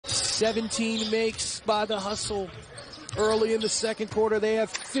17 makes by the Hustle. Early in the second quarter, they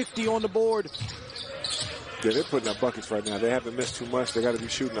have 50 on the board. Yeah, they're putting up buckets right now. They haven't missed too much. They got to be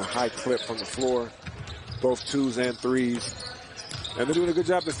shooting a high clip from the floor, both twos and threes. And they're doing a good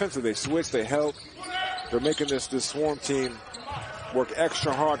job defensively. They switch, they help. They're making this Swarm team work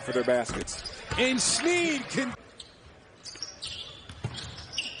extra hard for their baskets. And Sneed can...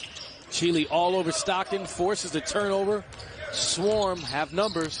 Chile all over Stockton, forces the turnover. Swarm have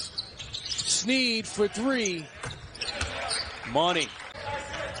numbers. Sneed for three. Money.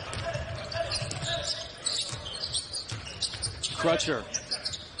 Crutcher.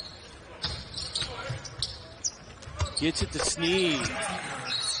 Gets it to Sneed.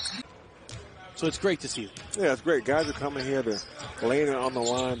 So it's great to see them. Yeah, it's great. Guys are coming here to laying it on the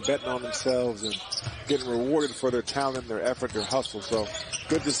line, betting on themselves, and getting rewarded for their talent, their effort, their hustle. So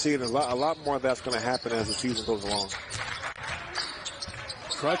good to see, and a lot more of that's going to happen as the season goes along.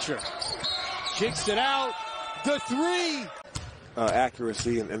 Crutcher kicks it out. The three.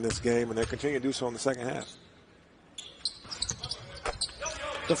 Accuracy in this game, and they continue to do so in the second half.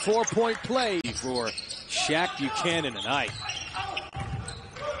 The 4-point play for Shaq Buchanan tonight.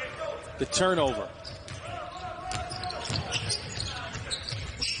 The turnover.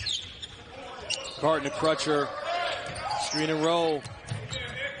 Carton to Crutcher. Screen and roll.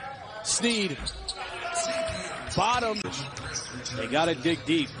 Sneed. Bottom. They got to dig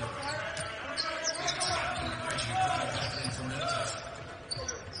deep.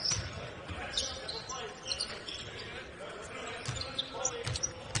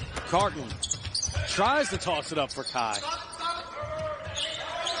 Carton tries to toss it up for Kai.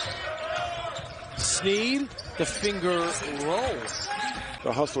 Sneed, the finger roll.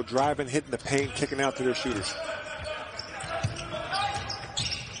 The Hustle driving, hitting the paint, kicking out to their shooters.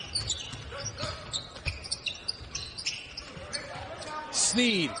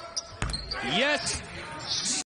 Sneed. Yes.